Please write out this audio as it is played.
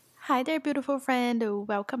Hi there, beautiful friend.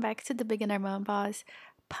 Welcome back to the Beginner Mom Boss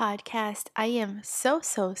podcast. I am so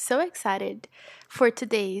excited for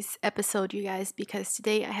today's episode, you guys, because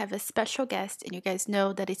today I have a special guest, and you guys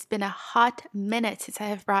know that it's been a hot minute since I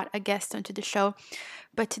have brought a guest onto the show.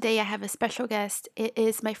 But today I have a special guest. It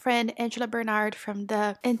is my friend Angela Bernard from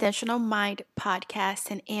the Intentional Mind podcast.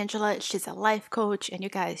 And Angela, she's a life coach, and you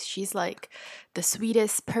guys, she's like the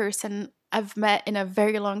sweetest person I've met in a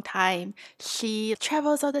very long time. She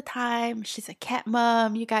travels all the time. She's a cat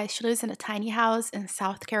mom. You guys, she lives in a tiny house in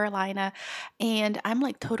South Carolina. And I'm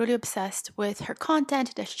like totally obsessed with her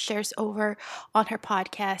content that she shares over on her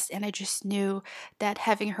podcast. And I just knew that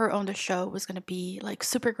having her on the show was going to be like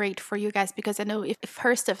super great for you guys, because I know if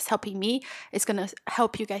her stuff's helping me, it's going to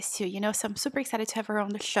help you guys too, So I'm super excited to have her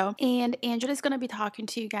on the show. And Angela is going to be talking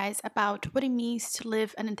to you guys about what it means to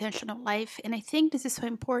live an intentional life. And I think this is so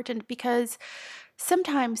important because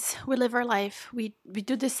sometimes we live our life, we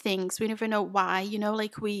do these things, we never know why,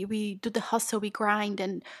 like we do the hustle, we grind,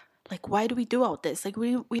 and like, why do we do all this? Like,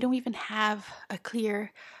 we don't even have a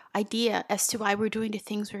clear idea as to why we're doing the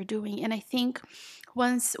things we're doing. And I think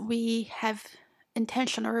once we have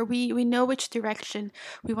intention, or we know which direction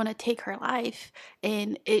we want to take our life,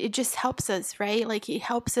 and it just helps us, right? Like, it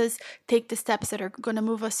helps us take the steps that are going to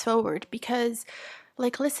move us forward. Because,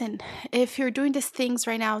 like, listen, if you're doing these things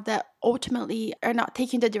right now that ultimately are not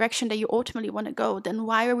taking the direction that you ultimately want to go, then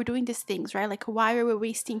why are we doing these things, right? Like, why are we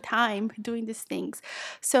wasting time doing these things?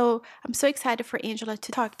 So I'm so excited for Angela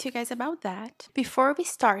to talk to you guys about that. Before we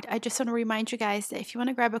start, I just want to remind you guys that if you want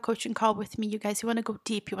to grab a coaching call with me, you guys, you want to go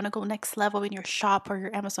deep, you want to go next level in your shop or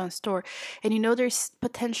your Amazon store, and you know there's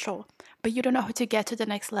potential, but you don't know how to get to the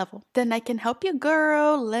next level, then I can help you,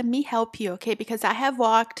 girl. Let me help you, okay? Because I have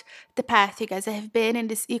walked the path, you guys. I have been in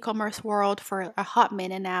this e-commerce world for a hot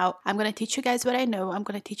minute now. I'm going to teach you guys what I know. I'm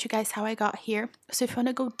going to teach you guys how I got here. So if you want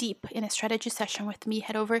to go deep in a strategy session with me,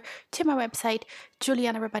 head over to my website,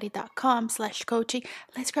 julianarabadi.com/coaching.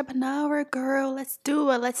 Let's grab an hour, girl. Let's do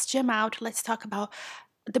it. Let's gym out. Let's talk about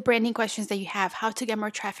the branding questions that you have, how to get more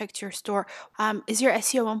traffic to your store. Is your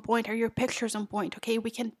SEO on point? Are your pictures on point? Okay, we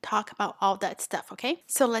can talk about all that stuff. Okay,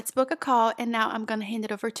 so let's book a call. And now I'm gonna hand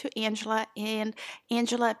it over to Angela. And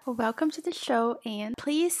Angela, welcome to the show. And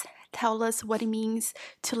please tell us what it means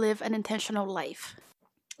to live an intentional life.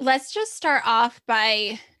 Let's just start off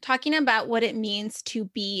by talking about what it means to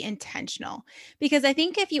be intentional. Because I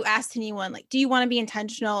think if you asked anyone, like, do you want to be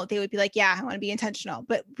intentional? They would be like, yeah, I want to be intentional.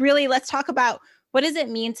 But really, let's talk about what does it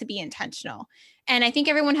mean to be intentional? And I think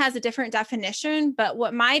everyone has a different definition. But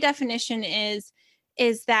what my definition is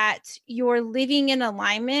that you're living in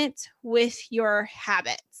alignment with your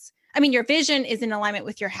habits. I mean, your vision is in alignment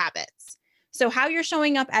with your habits. So how you're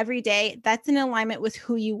showing up every day, that's in alignment with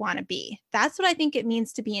who you want to be. That's what I think it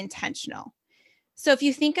means to be intentional. So if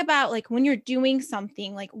you think about like when you're doing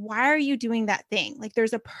something, like why are you doing that thing? Like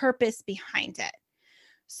there's a purpose behind it.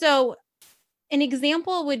 So an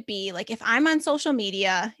example would be like if I'm on social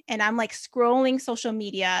media and I'm like scrolling social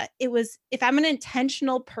media, if I'm an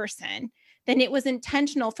intentional person, then it was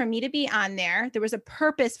intentional for me to be on there. There was a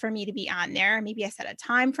purpose for me to be on there. Maybe I set a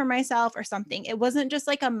time for myself or something. It wasn't just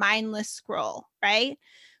like a mindless scroll, right?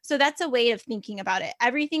 So that's a way of thinking about it.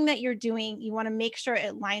 Everything that you're doing, you want to make sure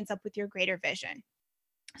it lines up with your greater vision.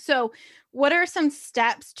 So, what are some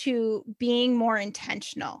steps to being more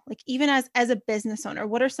intentional? Like even as a business owner,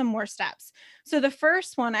 what are some more steps? So, the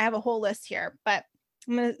first one, I have a whole list here, but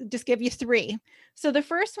I'm going to just give you three. So, the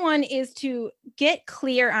first one is to get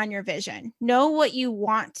clear on your vision. Know what you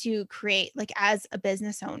want to create like as a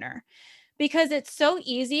business owner, because it's so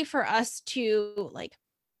easy for us to like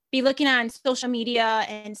be looking on social media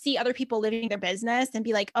and see other people living their business and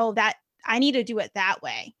be like, "Oh, that I need to do it that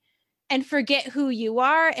way." And forget who you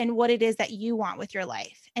are and what it is that you want with your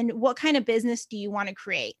life and what kind of business do you want to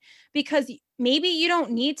create, because maybe you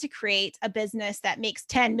don't need to create a business that makes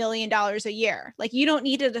 $10 million a year. Like you don't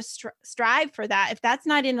need to strive for that if that's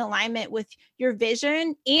not in alignment with your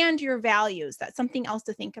vision and your values. That's something else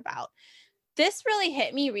to think about. This really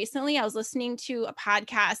hit me recently. I was listening to a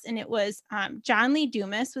podcast and it was John Lee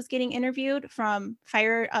Dumas was getting interviewed from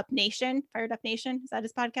Fired Up Nation. Fired Up Nation, is that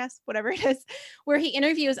his podcast? Whatever it is, where he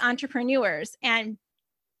interviews entrepreneurs. And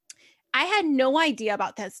I had no idea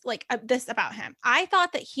about this about him. I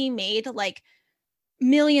thought that he made like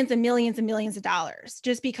millions and millions and millions of dollars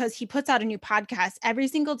just because he puts out a new podcast every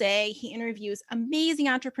single day. He interviews amazing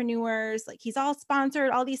entrepreneurs, like he's all sponsored,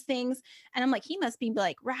 all these things. And I'm like, he must be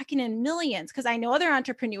like racking in millions, because I know other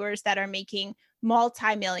entrepreneurs that are making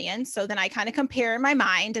multi-millions. So then I kind of compare in my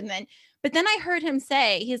mind. But then I heard him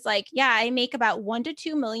say, he's like, yeah, I make about 1 to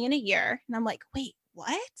 2 million a year. And I'm like, wait,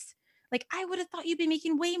 what? Like, I would have thought you'd be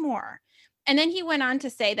making way more. And then he went on to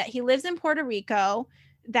say that he lives in Puerto Rico,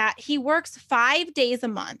 that he works 5 days a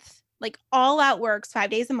month, like all out works 5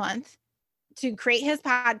 days a month to create his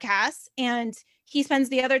podcast. And he spends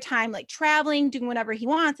the other time like traveling, doing whatever he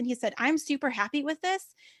wants. And he said, I'm super happy with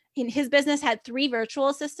this. And his business had 3 virtual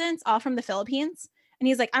assistants, all from the Philippines. And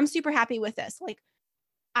he's like, I'm super happy with this. Like,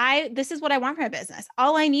 this is what I want from a business.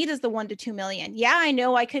 All I need is the 1 to 2 million. Yeah, I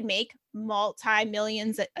know I could make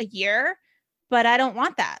multi-millions a year, but I don't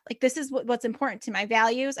want that. Like, this is what's important to my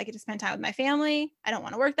values. I get to spend time with my family. I don't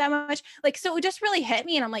want to work that much. Like, so it just really hit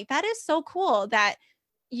me. And I'm like, that is so cool that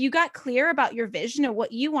you got clear about your vision of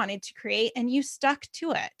what you wanted to create and you stuck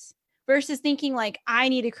to it versus thinking like, I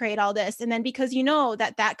need to create all this. And then because you know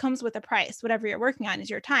that that comes with a price, whatever you're working on is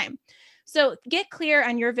your time. So get clear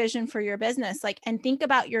on your vision for your business, like, and think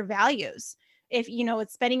about your values. If you know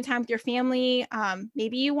it's spending time with your family,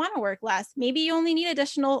 maybe you want to work less. Maybe you only need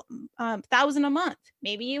additional 1,000 a month.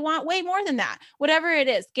 Maybe you want way more than that. Whatever it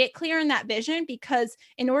is, get clear on that vision, because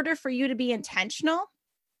in order for you to be intentional,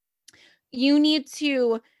 you need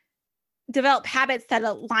to develop habits that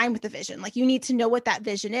align with the vision. Like, you need to know what that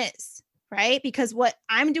vision is, right? Because what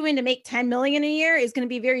I'm doing to make 10 million a year is going to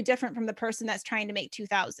be very different from the person that's trying to make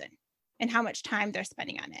 2,000 and how much time they're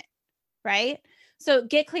spending on it, right? So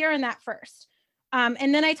get clear on that first.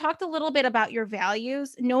 And then I talked a little bit about your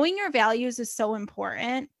values. Knowing your values is so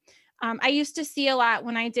important. I used to see a lot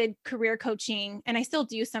when I did career coaching, and I still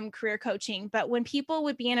do some career coaching, but when people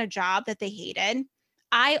would be in a job that they hated,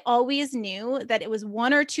 I always knew that it was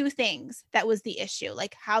 1 or 2 things that was the issue,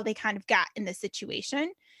 like how they kind of got in this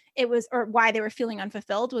situation. It was, or why they were feeling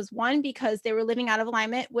unfulfilled was, one, because they were living out of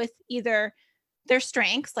alignment with either their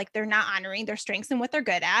strengths, like they're not honoring their strengths and what they're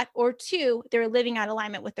good at, or 2, they're living out of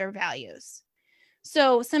alignment with their values.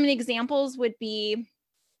 So some examples would be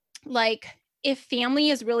like, if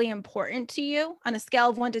family is really important to you on a scale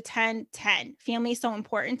of 1 to 10, 10, family is so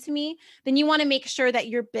important to me, then you want to make sure that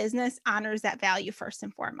your business honors that value first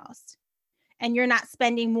and foremost. And you're not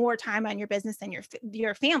spending more time on your business than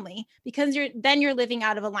your family, because you're living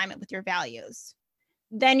out of alignment with your values.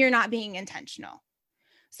 Then you're not being intentional.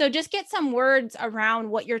 So just get some words around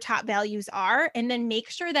what your top values are, and then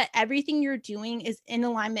make sure that everything you're doing is in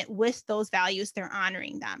alignment with those values. They're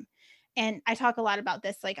honoring them. And I talk a lot about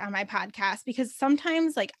this like on my podcast, because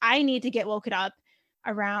sometimes like I need to get woken up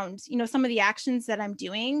around, some of the actions that I'm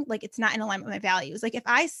doing, like it's not in alignment with my values. Like if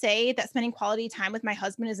I say that spending quality time with my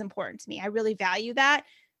husband is important to me, I really value that,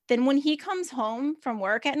 then when he comes home from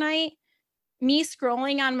work at night, me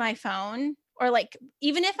scrolling on my phone, or like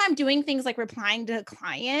even if I'm doing things like replying to a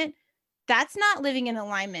client, that's not living in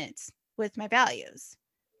alignment with my values.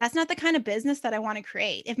 That's not the kind of business that I want to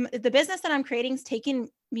create. If the business that I'm creating is taking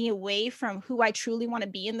me away from who I truly want to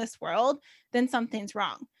be in this world, then something's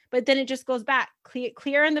wrong. But then it just goes back,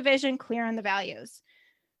 clear on the vision, clear on the values.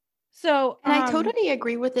 So, And I totally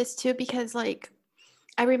agree with this too, because like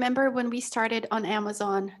I remember when we started on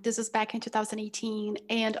Amazon, this was back in 2018.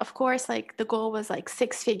 And of course, like the goal was like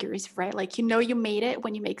 6 figures, right? Like, you made it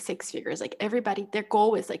when you make 6 figures. Like everybody, their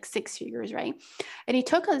goal was like 6 figures, right? And it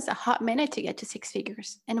took us a hot minute to get to 6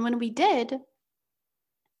 figures. And when we did,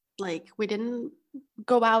 like we didn't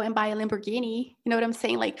go out and buy a Lamborghini. You know what I'm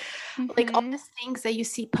saying? Like all these things that you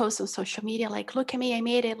see posts on social media, like, look at me, I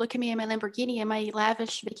made it. Look at me in my Lamborghini and my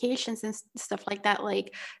lavish vacations and stuff like that.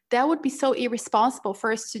 Like that would be so irresponsible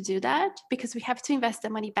for us to do that, because we have to invest the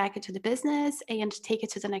money back into the business and take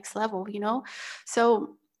it to the next level,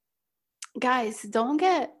 So guys,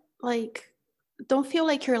 don't feel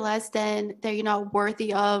like you're less than, that you're not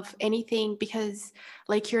worthy of anything because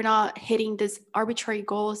like you're not hitting these arbitrary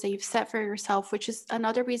goals that you've set for yourself, which is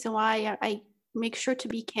another reason why I make sure to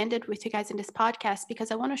be candid with you guys in this podcast, because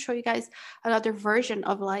I want to show you guys another version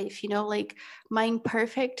of life, like my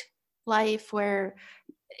imperfect life, where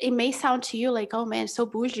it may sound to you like, oh man, so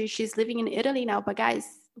bougie, she's living in Italy now. But guys,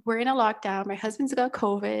 we're in a lockdown. My husband's got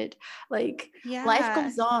COVID. Like life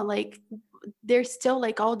goes on. Like there's still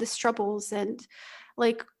like all these troubles, and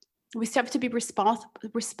like we still have to be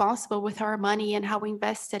responsible with our money and how we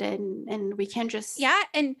invest it in, and we can't just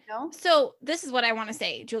and so this is what I want to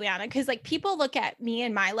say, Juliana, because like people look at me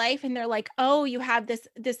and my life and they're like, oh, you have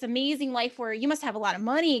this amazing life where you must have a lot of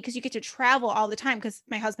money because you get to travel all the time, because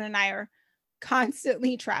my husband and I are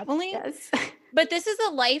constantly traveling. Yes. But this is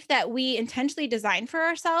a life that we intentionally designed for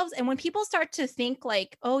ourselves. And when people start to think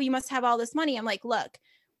like, oh, you must have all this money, I'm like, look,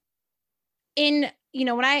 when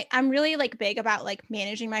I'm really like big about like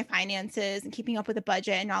managing my finances and keeping up with a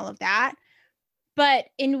budget and all of that. But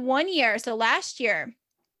in 1 year, so last year,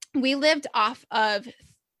 we lived off of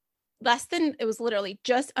it was literally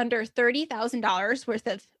just under $30,000 worth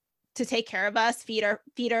of to take care of us, feed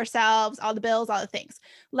ourselves, all the bills, all the things.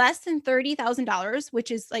 Less than $30,000,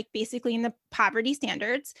 which is like basically in the poverty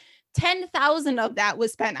standards, 10,000 of that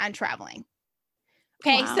was spent on traveling.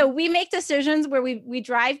 Okay, so Wow. we make decisions where we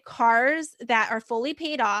drive cars that are fully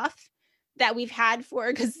paid off, that we've had for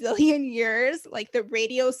a gazillion years. Like the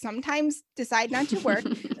radios sometimes decide not to work.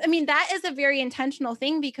 I mean, that is a very intentional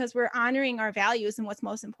thing because we're honoring our values and what's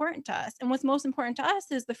most important to us. And what's most important to us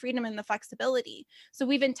is the freedom and the flexibility. So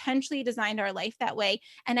we've intentionally designed our life that way.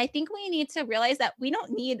 And I think we need to realize that we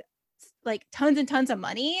don't need like tons and tons of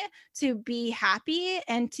money to be happy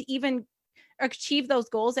and to even achieve those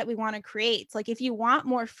goals that we want to create. Like if you want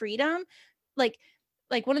more freedom, like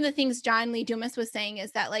one of the things John Lee Dumas was saying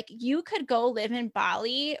is that like you could go live in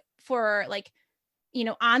Bali for like,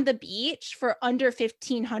 on the beach for under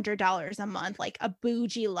 $1,500 a month, like a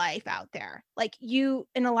bougie life out there. Like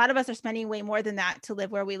and a lot of us are spending way more than that to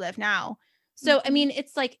live where we live now. So, I Mhm. mean,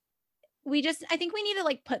 it's like I think we need to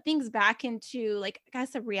like put things back into like, I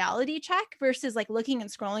guess, a reality check versus like looking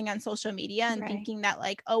and scrolling on social media and Right. thinking that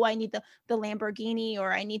like, oh, I need the Lamborghini,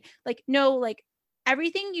 or I need like, no, like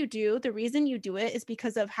everything you do, the reason you do it is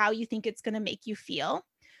because of how you think it's going to make you feel.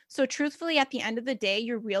 So truthfully, at the end of the day,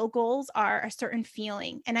 your real goals are a certain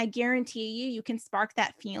feeling. And I guarantee you can spark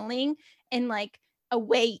that feeling in like a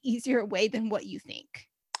way easier way than what you think,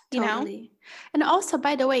 you know? Totally. And also,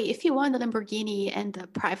 by the way, if you want the Lamborghini and the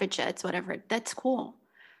private jets, whatever, that's cool.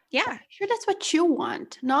 But Yeah, make sure that's what you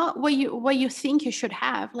want, not what you think you should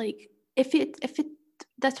have. Like if it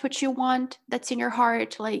that's what you want, that's in your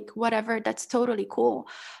heart, like whatever, that's totally cool.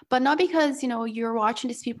 But not because, you're watching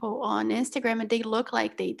these people on Instagram and they look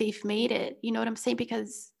like they've made it. You know what I'm saying?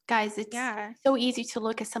 Because guys, it's yeah. so easy to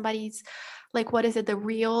look at somebody's, like, what is it, the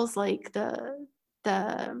reels, like the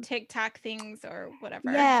TikTok things or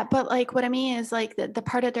whatever. yeah, but like what I mean is like the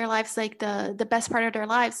part of their lives, like the best part of their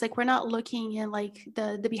lives, like we're not looking in like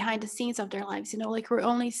the behind the scenes of their lives, like we're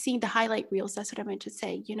only seeing the highlight reels. That's what I meant to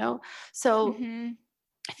say. So Mhm.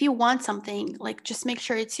 if you want something, like just make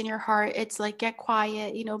sure it's in your heart. It's like get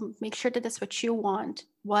quiet, make sure that that's what you want,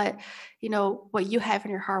 what you have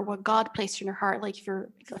in your heart, what God placed in your heart. Like if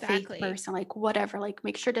you're a faith Exactly. person, like whatever, like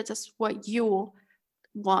make sure that that's what you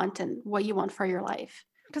want and what you want for your life.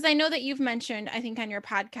 Because I know that you've mentioned, I think on your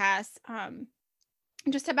podcast,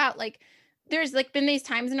 just about like there's like been these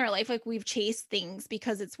times in our life like we've chased things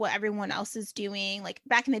because it's what everyone else is doing. Like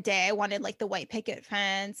back in the day, I wanted like the white picket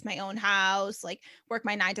fence, my own house, like work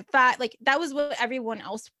my 9 to 5. Like that was what everyone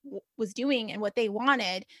else was doing and what they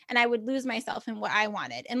wanted. And I would lose myself in what I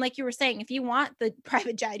wanted. And like you were saying, if you want the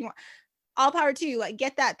private jet, you want all power to you, like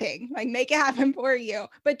get that thing, like make it happen for you,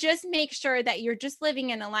 but just make sure that you're just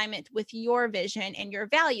living in alignment with your vision and your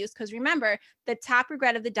values. Because remember, the top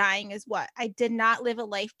regret of the dying is what? I did not live a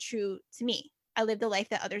life true to me. I lived a life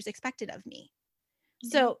that others expected of me.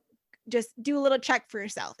 Yeah. So just do a little check for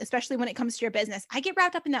yourself, especially when it comes to your business. I get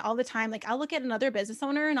wrapped up in that all the time. Like I'll look at another business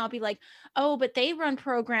owner and I'll be like, oh, but they run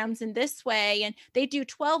programs in this way and they do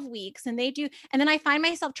 12 weeks and they do. And then I find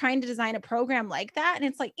myself trying to design a program like that. And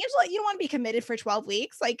it's like, Angela, you don't want to be committed for 12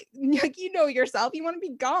 weeks. Like you know yourself, you want to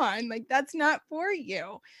be gone. Like that's not for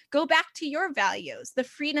you. Go back to your values. The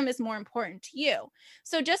freedom is more important to you.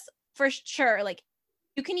 So just for sure, like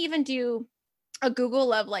you can even do a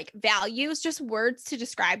Google of like values, just words to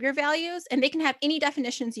describe your values, and they can have any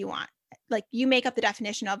definitions you want. Like you make up the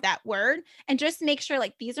definition of that word and just make sure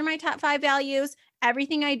like these are my top 5 values.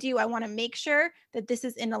 Everything I do, I want to make sure that this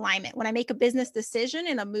is in alignment. When I make a business decision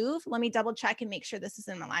and a move, let me double check and make sure this is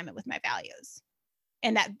in alignment with my values.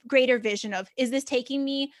 And that greater vision of, is this taking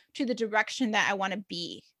me to the direction that I want to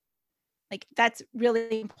be? Like that's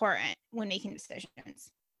really important when making decisions.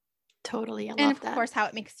 Totally. I And love of that. course, how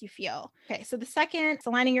it makes you feel. Okay, so the second is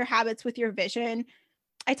aligning your habits with your vision.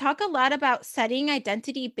 I talk a lot about setting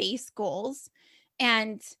identity based goals.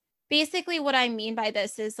 And basically, what I mean by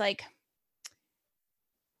this is like,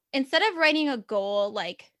 instead of writing a goal,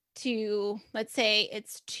 like to, let's say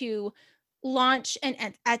it's to launch an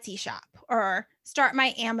Etsy shop or start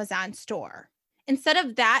my Amazon store. Instead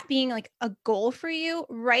of that being like a goal for you,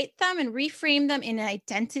 write them and reframe them in an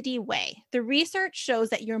identity way. The research shows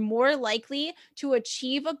that you're more likely to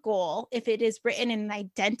achieve a goal if it is written in an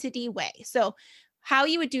identity way. So, how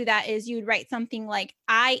you would do that is you would write something like,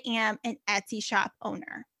 I am an Etsy shop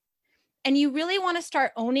owner. And you really want to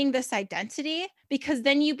start owning this identity because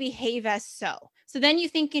then you behave as so. So then you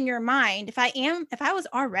think in your mind, if I was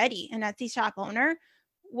already an Etsy shop owner,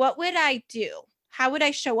 what would I do? How would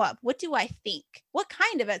I show up? What do I think? What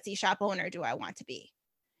kind of Etsy shop owner do I want to be?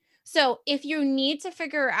 So if you need to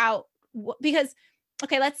figure out because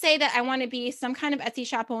okay, let's say that I want to be some kind of Etsy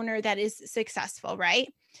shop owner that is successful,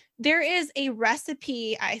 right? There is a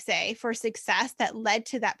recipe, I say, for success that led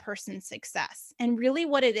to that person's success. And really,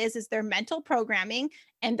 what it is their mental programming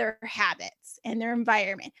and their habits and their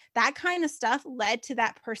environment. That kind of stuff led to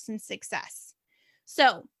that person's success.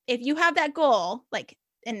 So if you have that goal, like,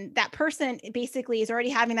 and that person basically is already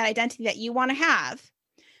having that identity that you want to have,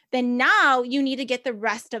 then now you need to get the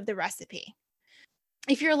rest of the recipe.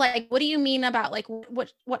 If you're like, what do you mean about like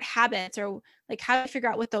what habits, or like how to figure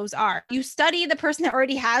out what those are? You study the person that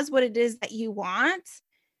already has what it is that you want,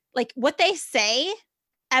 like what they say,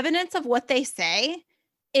 evidence of what they say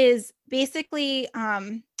is basically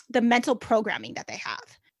the mental programming that they have.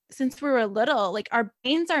 Since we were little, like our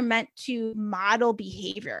brains are meant to model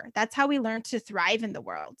behavior. That's how we learn to thrive in the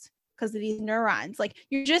world, because of these neurons. Like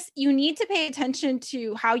you need to pay attention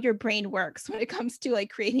to how your brain works when it comes to like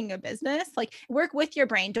creating a business. Like work with your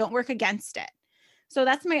brain, don't work against it. So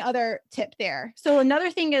that's my other tip there. So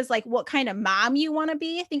another thing is like what kind of mom you want to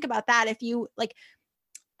be. Think about that. If you like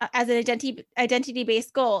as an identity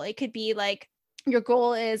based goal, it could be like your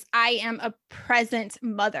goal is I am a present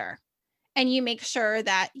mother, and you make sure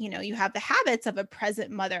that you have the habits of a present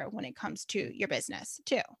mother when it comes to your business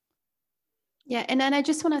too. Yeah, and then I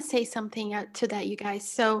just want to say something to that, you guys.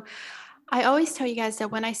 So I always tell you guys that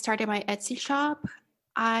when I started my Etsy shop,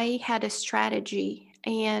 I had a strategy,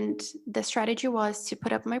 and the strategy was to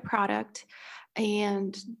put up my product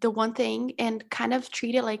and the one thing and kind of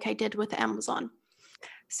treat it like I did with Amazon.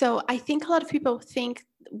 So I think a lot of people think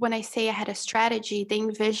when I say I had a strategy, they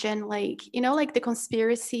envision like, like the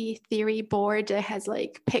conspiracy theory board that has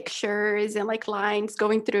like pictures and like lines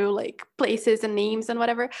going through like places and names and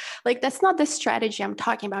whatever. Like that's not the strategy I'm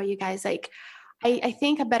talking about, you guys. Like I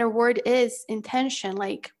think a better word is intention.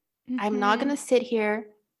 Like I'm not Mm-hmm. gonna sit here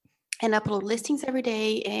and upload listings every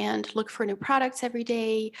day and look for new products every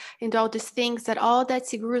day and do all these things that all that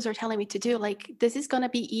gurus are telling me to do. Like this is going to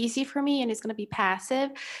be easy for me and it's going to be passive.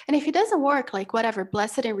 And if it doesn't work, like whatever,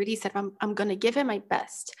 bless it and release it. I'm going to give it my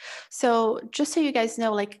best. So just so you guys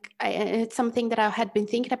know, like it's something that I had been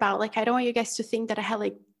thinking about. Like I don't want you guys to think that I had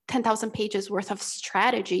like 10,000 pages worth of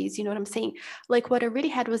strategies. You know what I'm saying? Like what I really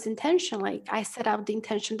had was intention. Like I set out the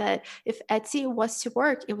intention that if Etsy was to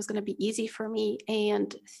work, it was going to be easy for me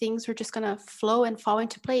and things were just going to flow and fall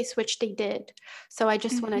into place, which they did. So I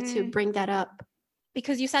just wanted to Mm-hmm. bring that up.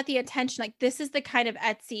 Because you set the intention, like this is the kind of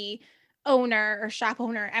Etsy owner or shop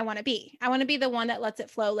owner I want to be. I want to be the one that lets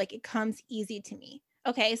it flow, like it comes easy to me.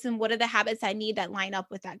 Okay, so what are the habits I need that line up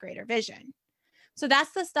with that greater vision? So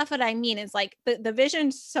that's the stuff that I mean is like the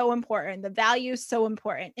vision's so important, the value is so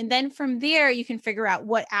important. And then from there, you can figure out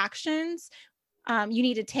what actions you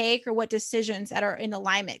need to take or what decisions that are in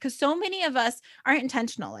alignment. Because so many of us aren't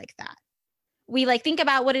intentional like that. We like think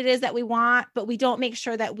about what it is that we want, but we don't make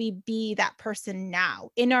sure that we be that person now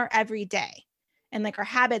in our everyday. And like our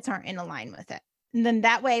habits aren't in line with it. And then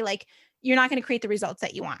that way, like you're not going to create the results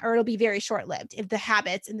that you want, or it'll be very short lived if the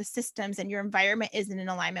habits and the systems and your environment isn't in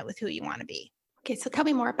alignment with who you want to be. Okay, so tell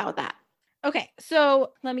me more about that. Okay,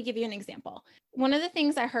 so let me give you an example. One of the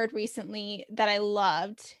things I heard recently that I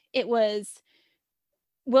loved, it was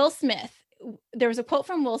Will Smith. There was a quote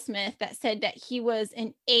from Will Smith that said that he was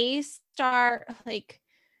an A star, like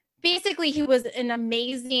basically he was an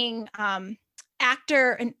amazing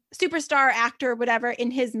actor and superstar actor, whatever, in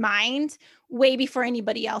his mind way before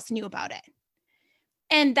anybody else knew about it.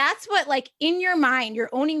 And that's what, like, in your mind, you're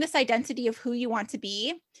owning this identity of who you want to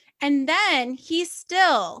be. And then he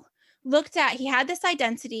still he had this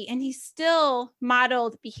identity and he still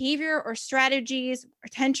modeled behavior or strategies or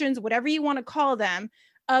tensions, whatever you want to call them,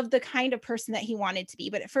 of the kind of person that he wanted to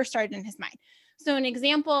be. But it first started in his mind. So, an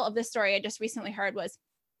example of this story I just recently heard was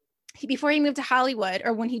before he moved to Hollywood,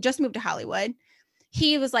 or when he just moved to Hollywood,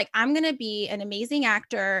 he was like, I'm going to be an amazing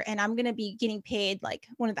actor and I'm going to be getting paid like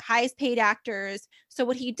one of the highest paid actors. So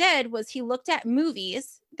what he did was he looked at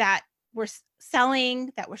movies that were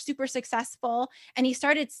selling, that were super successful, and he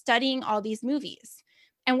started studying all these movies.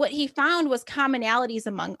 And what he found was commonalities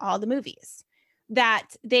among all the movies, that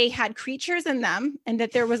they had creatures in them and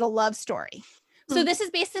that there was a love story. So this is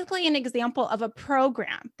basically an example of a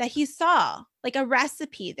program that he saw, like a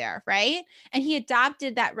recipe there, right? And he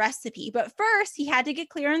adopted that recipe. But first, he had to get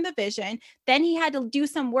clear on the vision. Then he had to do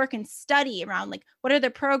some work and study around like what are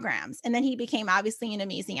the programs? And then he became obviously an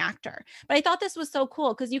amazing actor. But I thought this was so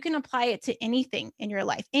cool because you can apply it to anything in your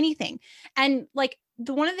life, anything. And like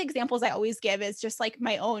one of the examples I always give is just like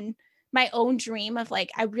my own dream of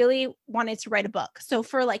like, I really wanted to write a book. So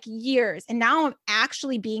for like years, and now I'm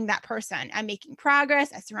actually being that person. I'm making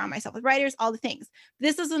progress. I surround myself with writers, all the things.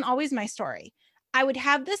 This isn't always my story. I would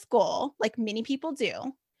have this goal, like many people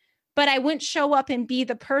do, but I wouldn't show up and be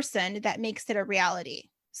the person that makes it a reality.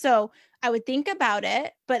 So I would think about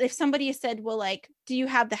it. But if somebody said, well, like, do you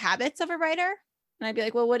have the habits of a writer? And I'd be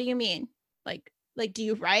like, well, what do you mean? Like, do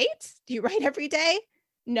you write? Do you write every day?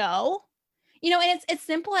 No. And it's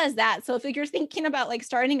simple as that. So if you're thinking about like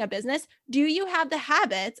starting a business, do you have the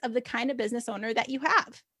habits of the kind of business owner that you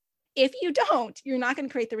have? If you don't, you're not going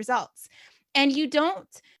to create the results. And you don't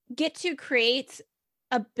get to create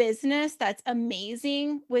a business that's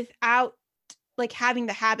amazing without like having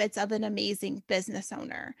the habits of an amazing business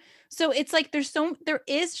owner. So it's like there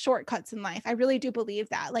is shortcuts in life. I really do believe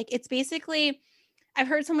that. Like it's basically, I've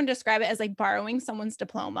heard someone describe it as like borrowing someone's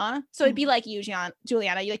diploma. So it'd be like you,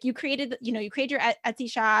 Juliana, you created your Etsy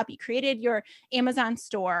shop, you created your Amazon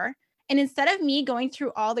store. And instead of me going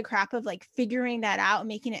through all the crap of like figuring that out and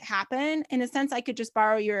making it happen, in a sense, I could just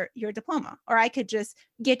borrow your diploma, or I could just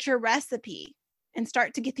get your recipe and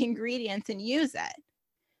start to get the ingredients and use it.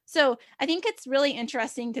 So I think it's really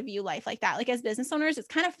interesting to view life like that. Like as business owners, it's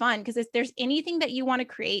kind of fun because if there's anything that you want to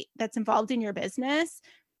create that's involved in your business,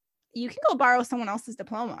 you can go borrow someone else's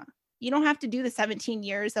diploma. You don't have to do the 17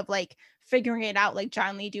 years of like figuring it out, like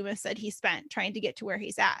John Lee Dumas said he spent trying to get to where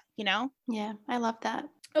he's at, Yeah, I love that.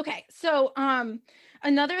 Okay. So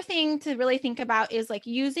another thing to really think about is like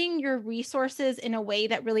using your resources in a way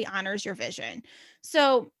that really honors your vision.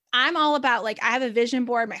 So I'm all about like, I have a vision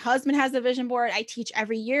board. My husband has a vision board. I teach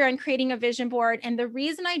every year on creating a vision board. And the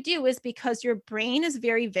reason I do is because your brain is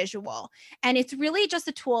very visual and it's really just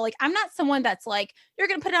a tool. Like I'm not someone that's like, you're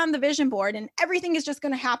going to put it on the vision board and everything is just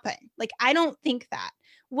going to happen. Like, I don't think that.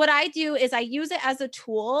 What I do is I use it as a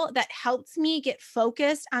tool that helps me get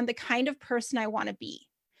focused on the kind of person I want to be.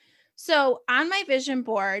 So on my vision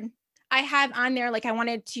board, I have on there, like I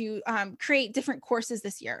wanted to create different courses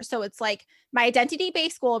this year. So it's like my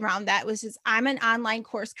identity-based goal around that was just I'm an online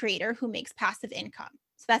course creator who makes passive income.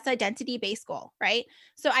 So that's identity-based goal, right?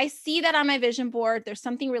 So I see that on my vision board. There's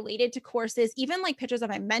something related to courses, even like pictures of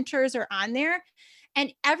my mentors are on there.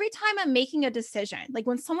 And every time I'm making a decision, like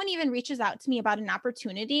when someone even reaches out to me about an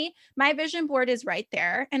opportunity, my vision board is right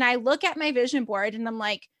there. And I look at my vision board and I'm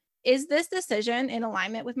like, is this decision in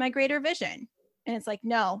alignment with my greater vision? And it's like,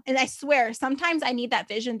 no. And I swear, sometimes I need that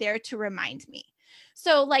vision there to remind me.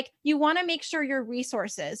 So, like, you want to make sure your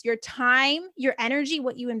resources, your time, your energy,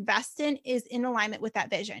 what you invest in is in alignment with that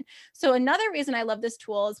vision. So, another reason I love this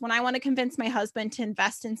tool is when I want to convince my husband to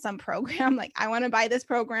invest in some program, like, I want to buy this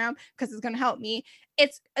program because it's going to help me.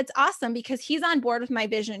 It's awesome because he's on board with my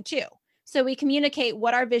vision too. So we communicate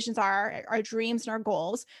what our visions are, our dreams and our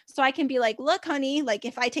goals. So I can be like, look, honey, like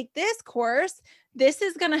if I take this course, this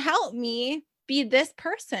is going to help me be this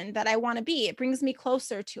person that I want to be. It brings me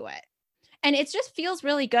closer to it. And it just feels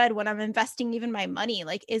really good when I'm investing even my money.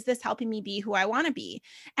 Like, is this helping me be who I want to be?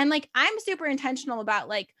 And like, I'm super intentional about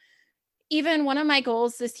like, even one of my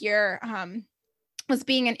goals this year, was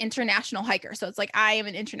being an international hiker. So it's like I am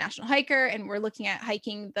an international hiker and we're looking at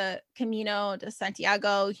hiking the Camino de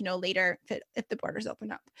Santiago, later if the borders open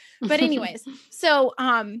up. But anyways, so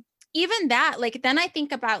even that, like then I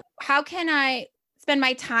think about how can I spend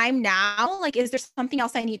my time now? Like, is there something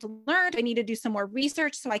else I need to learn? Do I need to do some more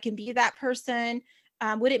research so I can be that person?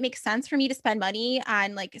 Would it make sense for me to spend money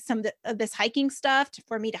on like some of this hiking stuff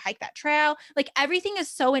for me to hike that trail? Like everything is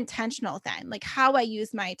so intentional then, like how I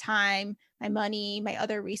use my time, my money, my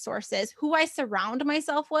other resources, who I surround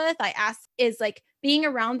myself with. I ask is like being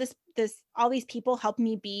around all these people help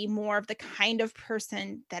me be more of the kind of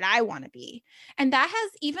person that I want to be. And that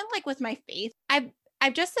has even like with my faith,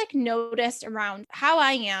 I've just like noticed around how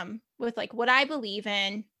I am with like what I believe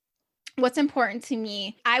in, what's important to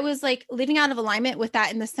me. I was like living out of alignment with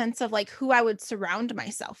that in the sense of like who I would surround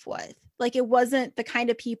myself with. Like it wasn't the kind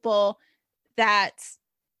of people that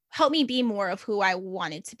help me be more of who I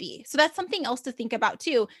wanted to be. So that's something else to think about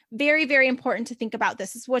too. Very, very important to think about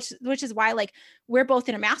this, which is why like we're both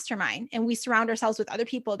in a mastermind and we surround ourselves with other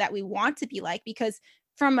people that we want to be like, because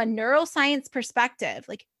from a neuroscience perspective,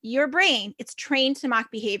 like your brain, it's trained to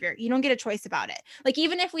mock behavior. You don't get a choice about it. Like,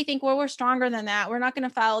 even if we think, well, we're stronger than that, we're not going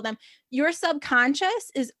to follow them. Your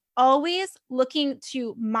subconscious is always looking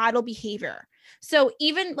to model behavior. So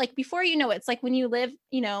even like before, it's like when you live,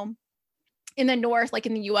 in the North, like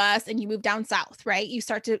in the US, and you move down South, right? You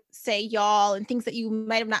start to say y'all and things that you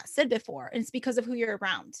might have not said before. And it's because of who you're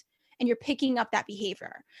around and you're picking up that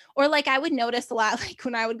behavior. Or like I would notice a lot, like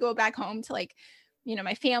when I would go back home to like,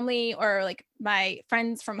 my family or like my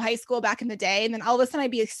friends from high school back in the day. And then all of a sudden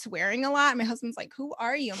I'd be swearing a lot. And my husband's like, who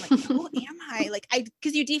are you? I'm like, who am I? Like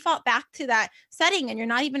because you default back to that setting and you're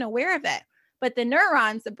not even aware of it. But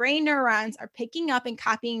the brain neurons are picking up and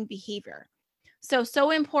copying behavior.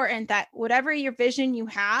 So important that whatever your vision you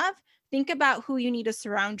have, think about who you need to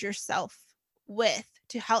surround yourself with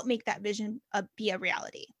to help make that vision be a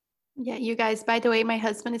reality. Yeah, you guys, by the way, my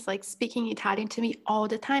husband is like speaking Italian to me all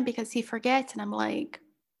the time because he forgets. And I'm like,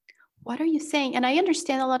 what are you saying? And I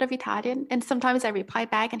understand a lot of Italian. And sometimes I reply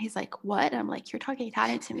back and he's like, what? And I'm like, you're talking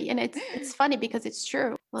Italian to me. And it's funny because it's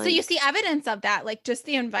true. So you see Like, evidence of that, like just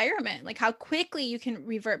the environment, like how quickly you can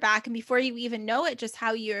revert back. And before you even know it, just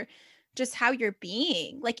how you're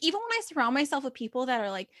being. Like even when I surround myself with people that are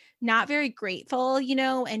like not very grateful,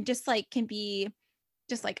 and just like can be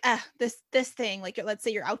just like, this thing, like let's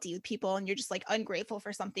say you're out to eat with people and you're just like ungrateful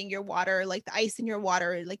for something, your water, like the ice in your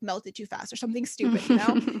water like melted too fast or something stupid,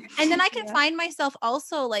 and then I can yeah. find myself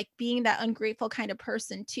also like being that ungrateful kind of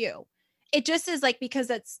person too. It just is like, because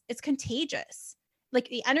it's contagious. Like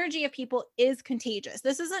the energy of people is contagious.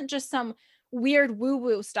 This isn't just some weird woo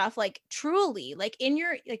woo stuff. Like truly, like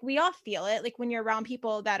like we all feel it. Like when you're around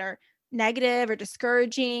people that are negative or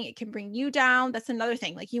discouraging, it can bring you down. That's another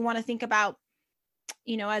thing. Like you want to think about,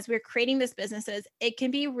 as we're creating these businesses, it can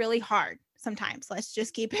be really hard sometimes. Let's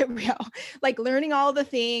just keep it real. Like learning all the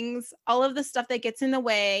things, all of the stuff that gets in the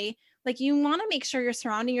way. Like you want to make sure you're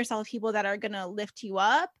surrounding yourself with people that are going to lift you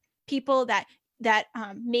up, people that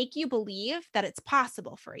make you believe that it's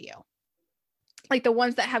possible for you. Like the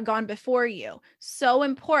ones that have gone before you. So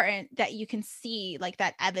important that you can see like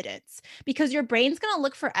that evidence, because your brain's going to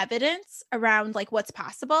look for evidence around like what's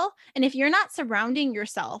possible. And if you're not surrounding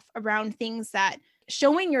yourself around things that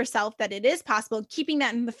showing yourself that it is possible, keeping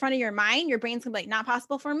that in the front of your mind, your brain's going to be like, not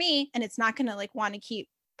possible for me. And it's not going to like want to keep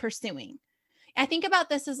pursuing. I think about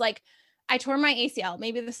this as like, I tore my ACL.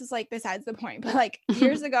 Maybe this is like besides the point, but like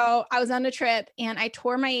years ago, I was on a trip and I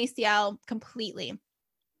tore my ACL completely.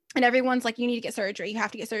 And everyone's like, you need to get surgery. You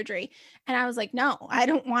have to get surgery. And I was like, no, I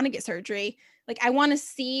don't want to get surgery. Like, I want to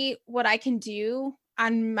see what I can do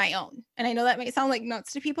on my own. And I know that may sound like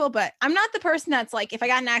nuts to people, but I'm not the person that's like, if I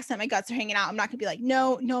got an accident, my guts are hanging out, I'm not gonna be like,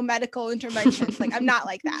 no medical interventions. Like, I'm not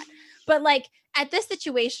like that. But like at this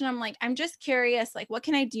situation, I'm like, I'm just curious, like, what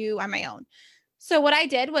can I do on my own? So what I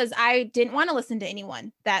did was I didn't want to listen to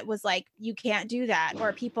anyone that was like, you can't do that.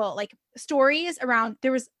 Or people like stories around,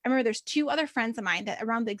 I remember there's two other friends of mine that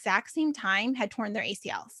around the exact same time had torn their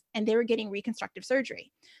ACLs and they were getting reconstructive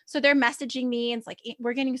surgery. So they're messaging me and it's like,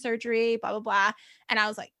 we're getting surgery, blah, blah, blah. And I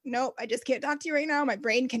was like, nope, I just can't talk to you right now. My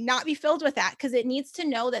brain cannot be filled with that because it needs to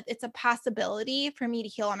know that it's a possibility for me to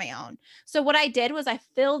heal on my own. So what I did was I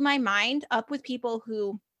filled my mind up with people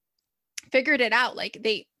who figured it out. Like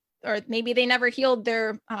or maybe they never healed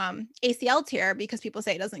their ACL tear because people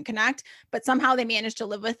say it doesn't connect, but somehow they managed to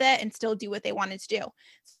live with it and still do what they wanted to do.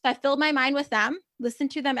 So I filled my mind with them,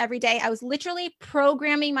 listened to them every day. I was literally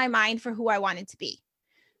programming my mind for who I wanted to be.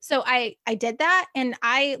 So I did that. And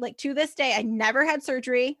I like to this day, I never had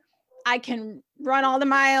surgery. I can run all the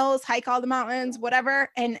miles, hike all the mountains,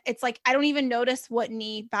 whatever. And it's like, I don't even notice what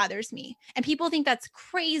knee bothers me. And people think that's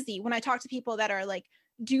crazy when I talk to people that are like,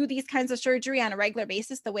 do these kinds of surgery on a regular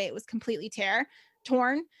basis, the way it was completely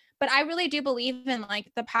torn. But I really do believe in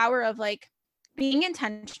like the power of like being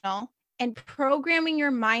intentional and programming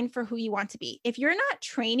your mind for who you want to be. If you're not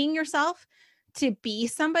training yourself to be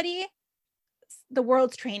somebody, the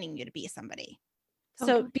world's training you to be somebody. So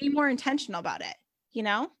Totally. be more intentional about it, you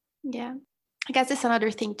know? Yeah. I guess it's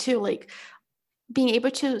another thing too, like being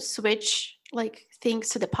able to switch like things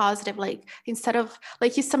to the positive, like instead of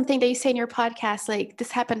like you something that you say in your podcast, like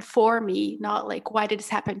this happened for me, not like why did this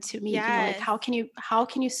happen to me? Like Yes, how can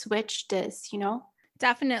you switch this?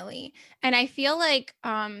 definitely. And I feel like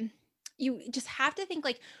you just have to think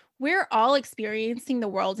like we're all experiencing the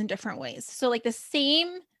world in different ways. So like the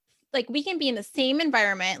same, like we can be in the same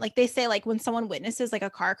environment. Like they say, like when someone witnesses like a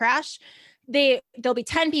car crash, there'll be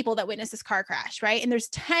 10 people that witness this car crash, right? And there's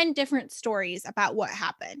 10 different stories about what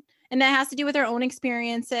happened. And that has to do with our own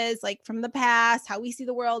experiences, like from the past, how we see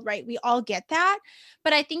the world, right? We all get that.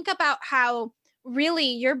 But I think about how really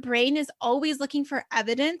your brain is always looking for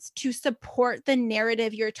evidence to support the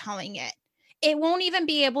narrative you're telling it. It won't even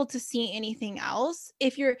be able to see anything else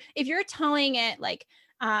if you're telling it like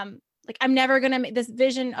I'm never going to make this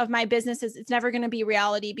vision of my business is it's never going to be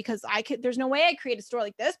reality because there's no way I create a store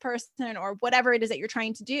like this person or whatever it is that you're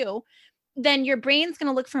trying to do. Then your brain's going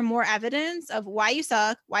to look for more evidence of why you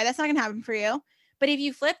suck, why that's not going to happen for you. But if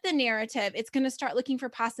you flip the narrative, it's going to start looking for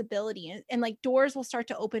possibility and like doors will start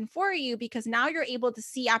to open for you because now you're able to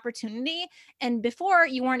see opportunity. And before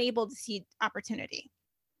you weren't able to see opportunity.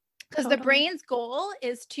 Because the Totally. brain's goal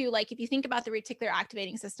is to like if you think about the reticular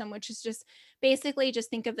activating system, which is just basically just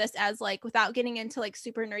think of this as like without getting into like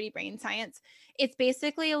super nerdy brain science, it's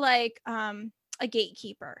basically like a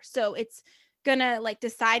gatekeeper. So it's gonna like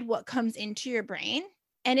decide what comes into your brain,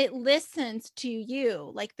 and it listens to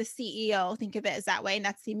you like the CEO. Think of it as that way. And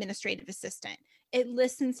that's the administrative assistant. It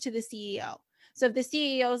listens to the CEO. So if the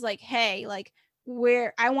CEO is like, hey, like,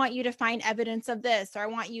 where I want you to find evidence of this, or I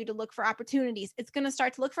want you to look for opportunities, it's going to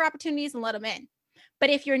start to look for opportunities and let them in. But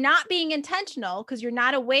if you're not being intentional because you're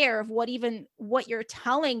not aware of what you're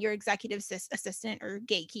telling your executive assistant or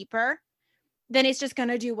gatekeeper, then it's just going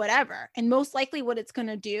to do whatever. And most likely what it's going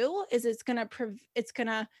to do is it's going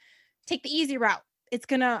to take the easy route. It's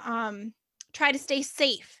going to try to stay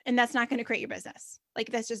safe, and that's not going to create your business. Like,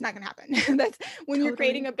 that's just not going to happen. That's when you're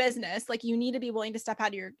creating a business, like, you need to be willing to step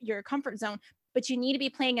out of your comfort zone, but you need to be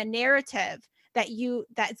playing a narrative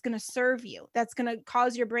that's going to serve you, that's going to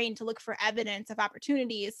cause your brain to look for evidence of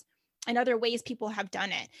opportunities and other ways people have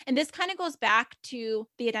done it. And this kind of goes back to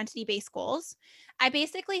the identity-based goals. I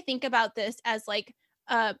basically think about this as like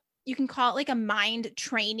you can call it like a mind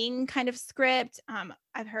training kind of script.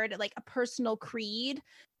 I've heard it like a personal creed.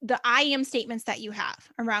 The I am statements that you have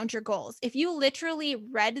around your goals, if you literally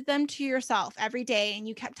read them to yourself every day and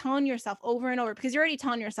you kept telling yourself over and over, because you're already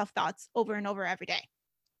telling yourself thoughts over and over every day.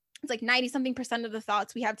 It's like 90 something percent of the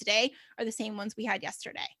thoughts we have today are the same ones we had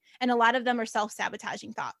yesterday. And a lot of them are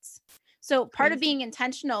self-sabotaging thoughts. So part of being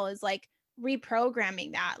intentional is like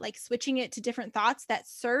reprogramming that, like switching it to different thoughts that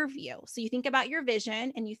serve you. So you think about your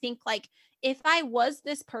vision and you think like, if I was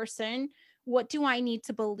this person, what do I need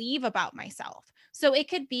to believe about myself? So it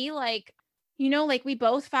could be like, like we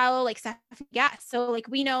both follow like Stephanie Gass. So like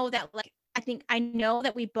we know that like I know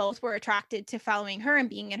that we both were attracted to following her and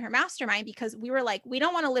being in her mastermind because we were like, we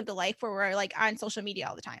don't want to live the life where we're like on social media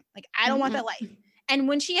all the time. Like, I don't want that life. And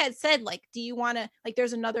when she had said, like, do you want to, like,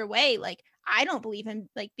 there's another way, like, I don't believe in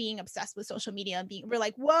like being obsessed with social media and we're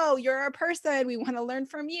like, whoa, you're a person. We want to learn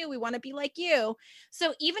from you. We want to be like you.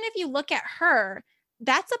 So even if you look at her,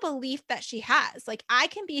 that's a belief that she has. Like, I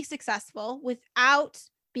can be successful without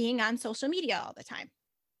being on social media all the time.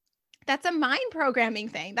 That's a mind programming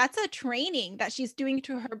thing. That's a training that she's doing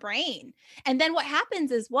to her brain. And then what happens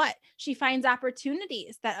is what? She finds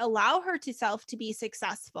opportunities that allow her to self to be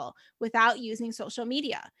successful without using social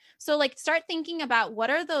media. So like start thinking about what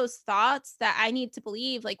are those thoughts that I need to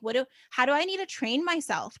believe? Like how do I need to train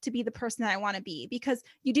myself to be the person that I want to be? Because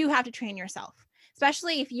you do have to train yourself,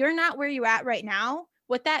 especially if you're not where you're at right now.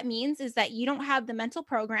 What that means is that you don't have the mental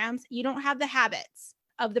programs, you don't have the habits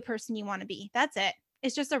of the person you want to be. That's it.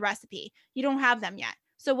 It's just a recipe. You don't have them yet.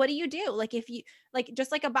 So what do you do? Like if you like,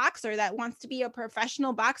 just like a boxer that wants to be a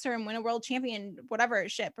professional boxer and win a world champion, whatever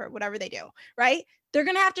ship or whatever they do, right? They're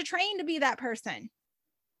going to have to train to be that person.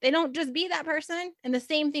 They don't just be that person. And the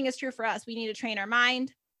same thing is true for us. We need to train our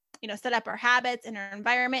mind, set up our habits and our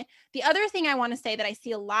environment. The other thing I want to say that I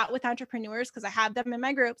see a lot with entrepreneurs, because I have them in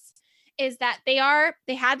my groups, is that they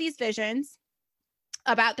have these visions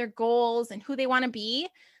about their goals and who they want to be,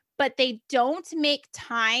 but they don't make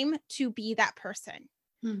time to be that person.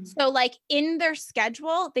 So like in their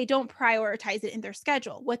schedule, they don't prioritize it in their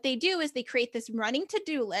schedule. What they do is they create this running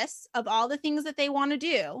to-do list of all the things that they want to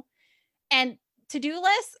do. And to-do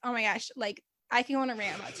lists, oh my gosh, like I can go on a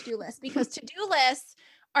rant about to-do lists, because to-do lists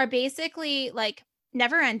are basically like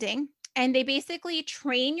never ending. And they basically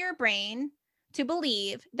train your brain to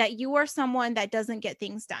believe that you are someone that doesn't get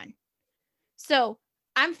things done. So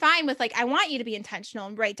I'm fine with like, I want you to be intentional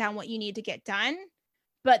and write down what you need to get done.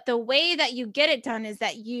 But the way that you get it done is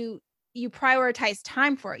that you prioritize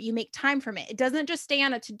time for it. You make time from it. It doesn't just stay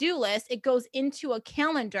on a to-do list. It goes into a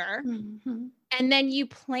calendar. And then you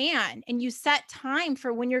plan and you set time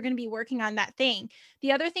for when you're going to be working on that thing.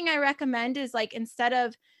 The other thing I recommend is like, instead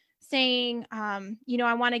of saying, I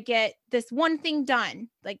want to get this one thing done,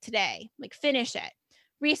 like today, like finish it.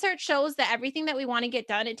 Research shows that everything that we want to get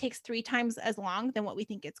done, it takes 3 times as long than what we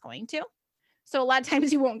think it's going to. So a lot of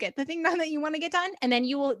times you won't get the thing done that you want to get done, and then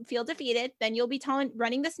you will feel defeated. Then you'll be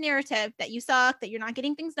running this narrative that you suck, that you're not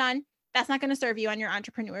getting things done. That's not going to serve you on your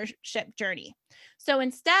entrepreneurship journey. So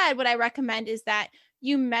instead, what I recommend is that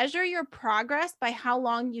you measure your progress by how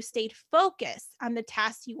long you stayed focused on the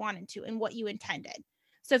tasks you wanted to and what you intended.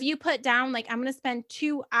 So if you put down, like, I'm going to spend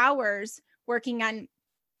 2 hours working on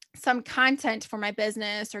some content for my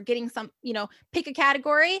business or getting some, pick a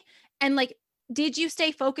category, and like, did you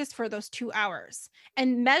stay focused for those 2 hours?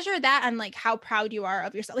 And measure that on like how proud you are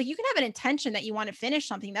of yourself. Like, you can have an intention that you want to finish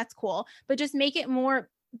something, that's cool, but just make it more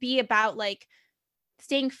be about like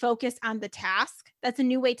staying focused on the task. That's a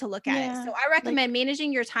new way to look at it. So I recommend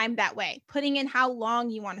managing your time that way, putting in how long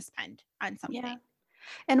you want to spend on something. Yeah.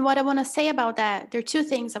 And what I want to say about that, there are 2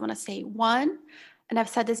 things I want to say. One, and I've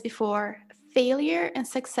said this before, failure and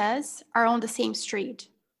success are on the same street.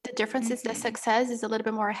 The difference is that Mhm. success is a little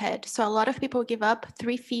bit more ahead. So a lot of people give up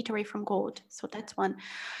 3 feet away from gold. So that's one.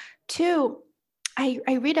 Two, I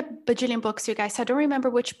read a bajillion books, you guys. I don't remember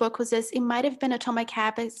which book was this. It might have been Atomic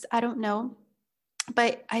Habits. I don't know.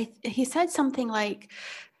 But he said something like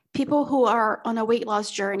people who are on a weight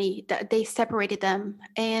loss journey, that they separated them,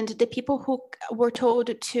 and the people who were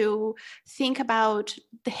told to think about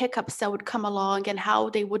the hiccups that would come along and how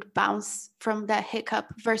they would bounce from that hiccup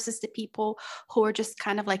versus the people who were just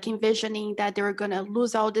kind of like envisioning that they were going to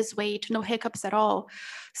lose all this weight, no hiccups at all.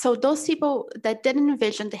 So those people that didn't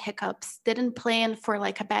envision the hiccups, didn't plan for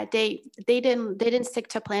like a bad day, they didn't stick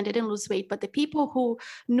to a plan, they didn't lose weight. But the people who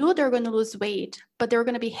knew they were going to lose weight, but there were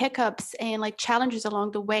going to be hiccups and like challenges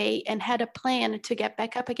along the way and had a plan to get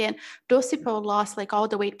back up again, those people lost like all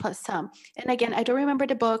the weight plus some. And again, I don't remember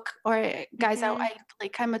the book, or guys, Mhm.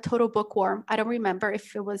 I'm a total bookworm. I don't remember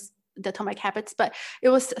if it was the Atomic Habits, but it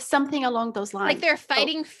was something along those Like lines. they're So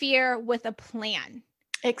fighting fear with a plan.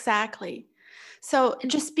 exactly. So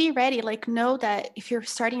just be ready. Like, know that if you're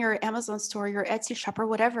starting your Amazon store, your Etsy shop, or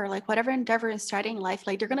whatever, like whatever endeavor in starting life,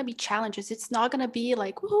 like there are gonna be challenges. It's not gonna be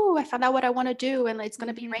like, "Ooh, I found out what I want to do," and it's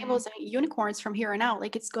gonna be Mhm. rainbows and unicorns from here on out.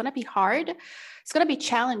 Like it's gonna be hard. It's gonna be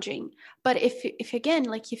challenging. But if again,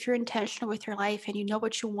 like if you're intentional with your life and you know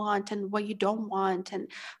what you want and what you don't want,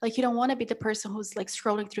 and like you don't want to be the person who's like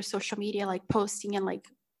scrolling through social media, like posting and like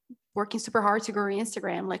working super hard to grow your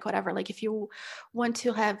Instagram, like whatever. Like if you want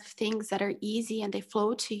to have things that are easy and they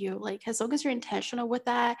flow to you, like as long as you're intentional with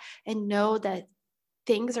that and know that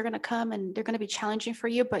things are going to come and they're going to be challenging for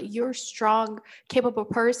you, but you're a strong, capable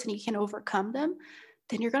person, you can overcome them,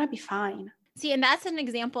 then you're going to be fine. See, and that's an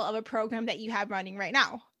example of a program that you have running right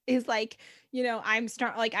now. Is like, I'm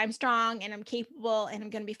strong and I'm capable and I'm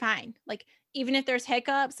going to be fine. Like even if there's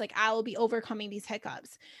hiccups, like I will be overcoming these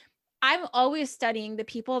hiccups. I'm always studying the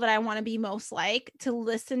people that I want to be most like to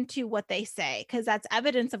listen to what they say because that's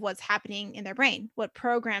evidence of what's happening in their brain, what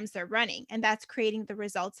programs they're running, and that's creating the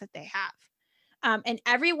results that they have. And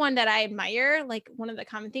everyone that I admire, like one of the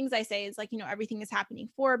common things I say is like, everything is happening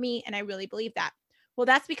for me. And I really believe that. Well,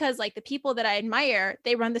 that's because like the people that I admire,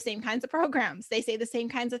 they run the same kinds of programs. They say the same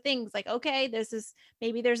kinds of things like, okay,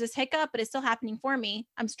 maybe there's this hiccup, but it's still happening for me.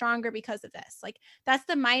 I'm stronger because of this. Like that's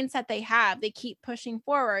the mindset they have. They keep pushing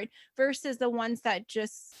forward versus the ones that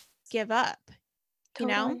just give up, you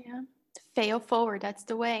know? Totally. Yeah. Fail forward. That's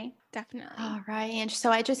the way. Definitely. All right. And so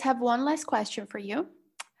I just have one last question for you.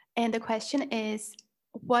 And the question is,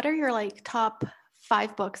 what are your like top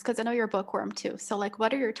 5 books? Because I know you're a bookworm too. So like,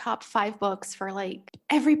 what are your top 5 books for like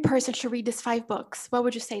every person should read these 5 books? What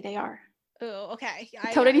would you say they are? Oh, okay.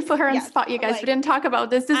 Totally Yes. put her on the Yes. spot, you guys. We Like didn't talk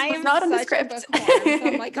about this. This I was am not on the such a script. bookworm. So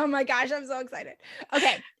I'm like, oh my gosh, I'm so excited.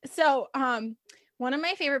 Okay. So one of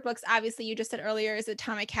my favorite books, obviously, you just said earlier, is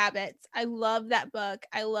Atomic Habits. I love that book.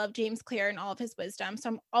 I love James Clear and all of his wisdom. So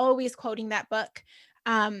I'm always quoting that book.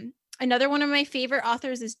 Another one of my favorite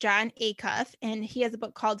authors is John Acuff, and he has a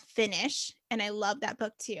book called Finish. And I love that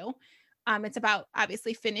book too. It's about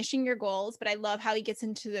obviously finishing your goals, but I love how he gets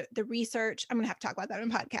into the research. I'm gonna have to talk about that in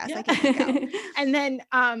podcast. Yeah. I can geek out. And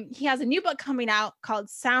then he has a new book coming out called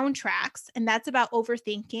Soundtracks, and that's about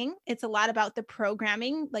overthinking. It's a lot about the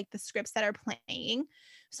programming, like the scripts that are playing.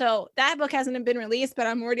 So that book hasn't been released, but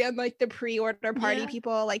I'm already on like the pre-order party. Yeah.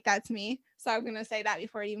 People like that's me. So I'm gonna say that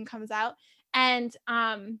before it even comes out. And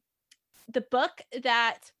the book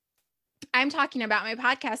that I'm talking about, my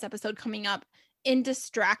podcast episode coming up,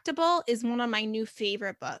 Indistractable, is one of my new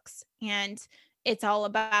favorite books. And it's all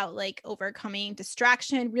about like overcoming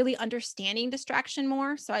distraction, really understanding distraction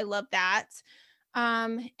more. So I love that.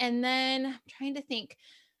 And then I'm trying to think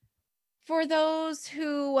for those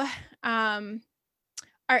who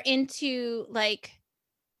are into like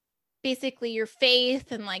basically your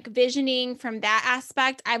faith and like visioning from that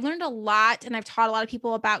aspect. I've learned a lot and I've taught a lot of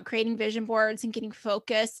people about creating vision boards and getting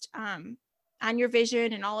focused on your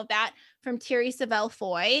vision and all of that from Thierry Savelle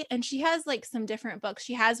Foy. And she has like some different books.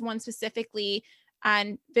 She has one specifically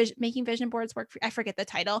on making vision boards work. I forget the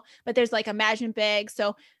title, but there's like Imagine Big.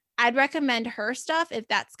 So I'd recommend her stuff if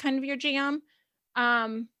that's kind of your jam.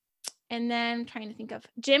 And then I'm trying to think of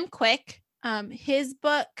Jim Quick, his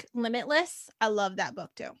book Limitless. I love that book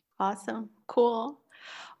too. Awesome. Cool.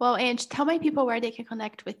 Well, Ange, tell my people where they can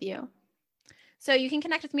connect with you. So you can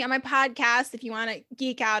connect with me on my podcast if you want to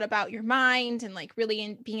geek out about your mind and like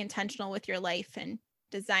really being intentional with your life and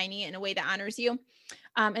designing it in a way that honors you.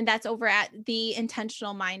 And that's over at the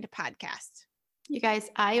Intentional Mind podcast. You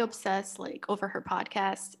guys, I obsess like over her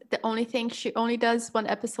podcast. The only thing, she only does one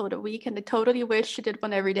episode a week, and I totally wish she did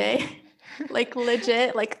one every day. Like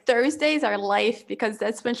legit, like Thursdays are life because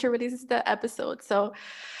that's when she releases the episode. So,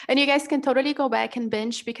 and you guys can totally go back and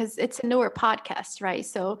binge because it's a newer podcast, right?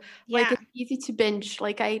 So, like Yeah. it's easy to binge.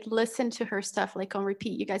 Like I listen to her stuff like on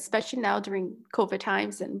repeat. You guys, especially now during COVID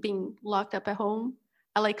times and being locked up at home,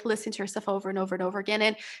 I like listening to her stuff over and over and over again.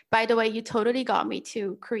 And by the way, you totally got me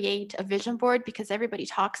to create a vision board because everybody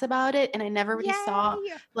talks about it, and I never really saw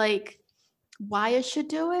Yay. like why I should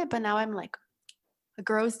do it. But now I'm like, a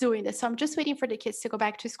girl's doing this. So I'm just waiting for the kids to go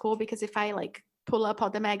back to school because if I like pull up all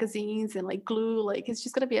the magazines and like glue, like it's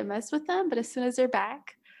just gonna be a mess with them. But as soon as they're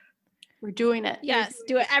back, we're doing it. Yes,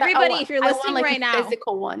 do it. But Everybody, if you're I want listening like right a now,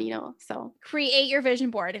 physical one, you know. So create your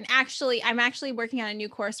vision board. And actually, I'm actually working on a new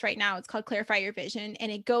course right now. It's called Clarify Your Vision.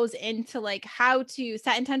 And it goes into like how to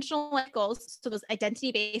set intentional life goals. So those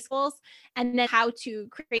identity-based goals, and then how to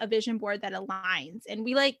create a vision board that aligns. And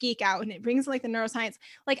we like geek out and it brings like the neuroscience.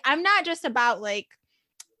 Like I'm not just about like,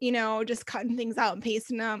 just cutting things out and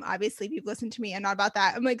pasting them. Obviously, if you've listened to me, I'm not about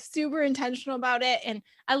that. I'm like super intentional about it. And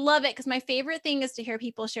I love it because my favorite thing is to hear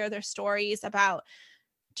people share their stories about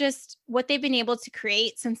just what they've been able to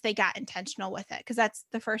create since they got intentional with it. Because that's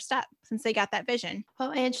the first step since they got that vision.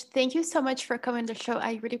 well, Ange, thank you so much for coming to the show.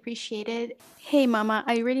 I really appreciate it. Hey, Mama,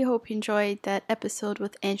 I really hope you enjoyed that episode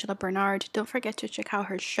with Angela Bernard. Don't forget to check out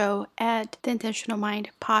her show at the Intentional Mind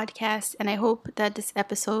podcast. And I hope that this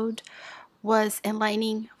episode was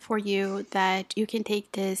enlightening for you, that you can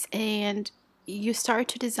take this and you start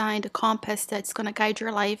to design the compass that's going to guide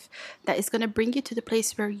your life, that is going to bring you to the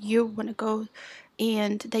place where you want to go,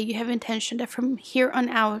 and that you have intention that from here on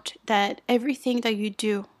out, that everything that you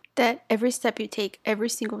do, that every step you take every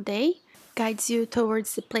single day guides you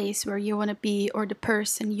towards the place where you want to be or the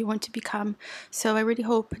person you want to become. So I really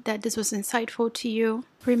hope that this was insightful to you.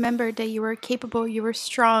 Remember that you are capable, you are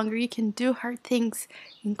strong, you can do hard things,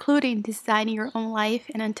 including designing your own life.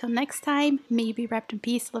 And until next time, may you be wrapped in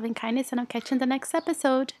peace, love, and kindness, and I'll catch you in the next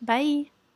episode. Bye.